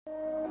I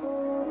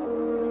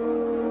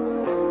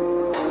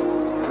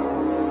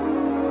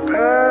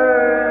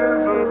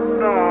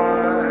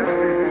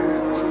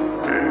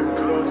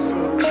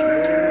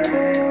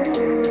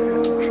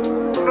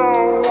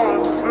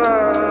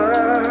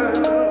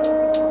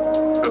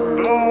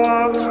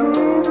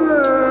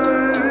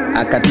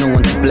got no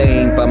one to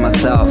blame but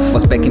myself.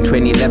 Was back in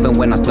 2011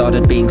 when I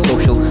started being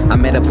social. I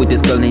met up with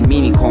this girl named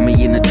Mimi, call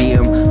me in a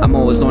DM. I'm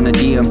always on a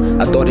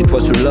DM. I thought it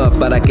was true love,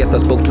 but I guess I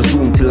spoke too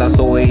soon till I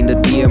saw her in the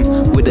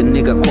DM with a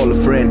nigga called a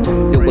friend.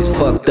 It was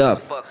fucked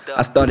up.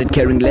 I started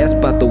caring less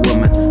about the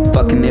woman.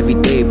 Fucking every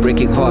day,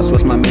 breaking hearts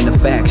was my main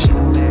affection.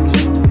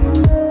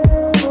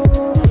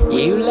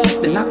 Yeah, you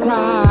left and I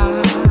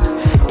cried.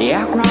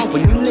 Yeah, I cried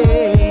when you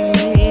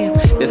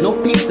left. There's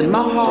no peace in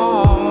my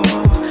heart.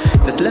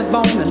 Just live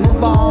on and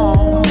move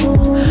on.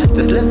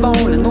 Just live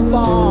on and move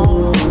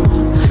on.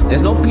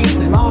 There's no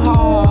peace in my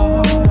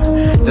heart.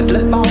 Just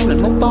live on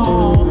and move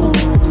on.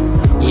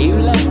 Yeah, you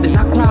left and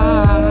I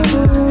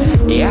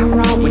cried. Yeah, I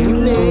cried when you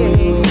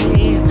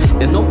left.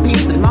 There's no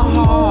peace in my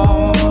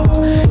heart.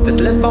 Just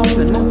live on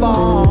and move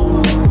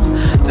on.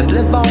 Just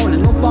live on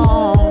and move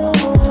on.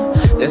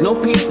 There's no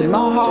peace in my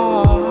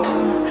heart.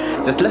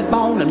 Just live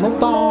on and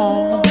move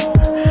on.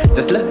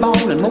 Just live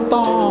on and move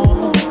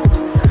on.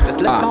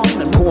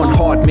 Torn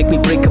heart make me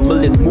break a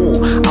million more.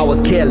 I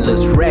was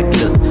careless,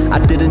 reckless. I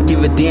didn't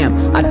give a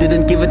damn. I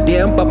didn't give a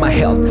damn about my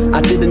health.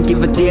 I didn't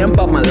give a damn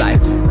about my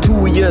life.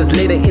 2 years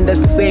later in that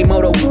same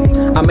auto,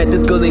 I met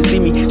this girl named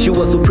Simi. She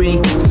was so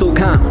pretty, so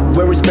kind,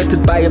 well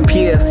respected by her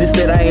peers. She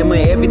said I am her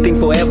everything,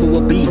 forever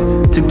will be.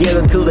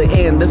 Together till the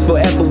end, this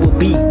forever will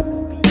be.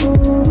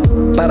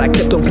 But I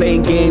kept on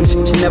playing games,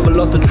 she never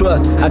lost the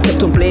trust. I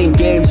kept on playing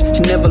games,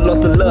 she never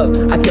lost the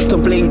love. I kept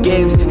on playing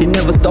games, he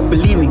never stopped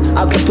believing.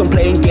 I kept on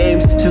playing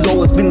games, she's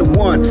always been the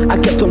one. I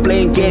kept on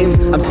playing games,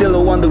 I'm still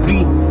a one to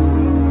be.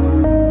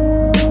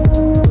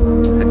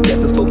 I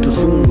guess I spoke too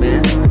soon,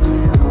 man.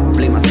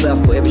 Blame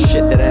myself for every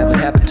shit that ever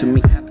happened to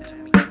me.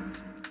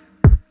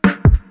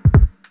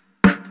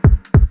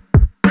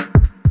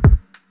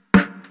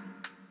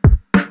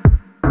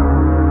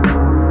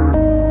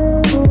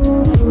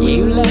 Yeah,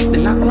 you left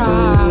and I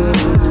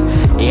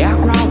cried. Yeah,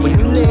 I cried when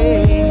you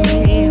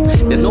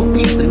left. There's no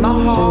peace in my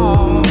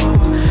heart.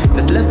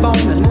 Just live on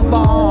and move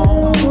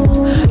on.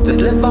 Just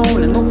live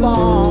on and move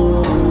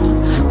on.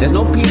 There's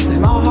no peace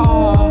in my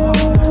heart.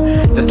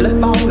 Just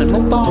live on and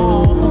move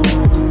on.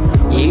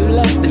 Yeah, you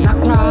left and I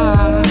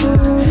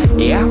cried.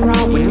 Yeah, I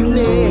cried when you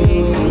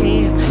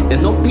left.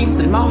 There's no peace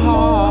in my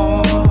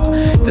heart.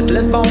 Just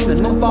live on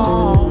and move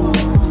on.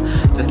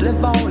 Just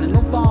live on.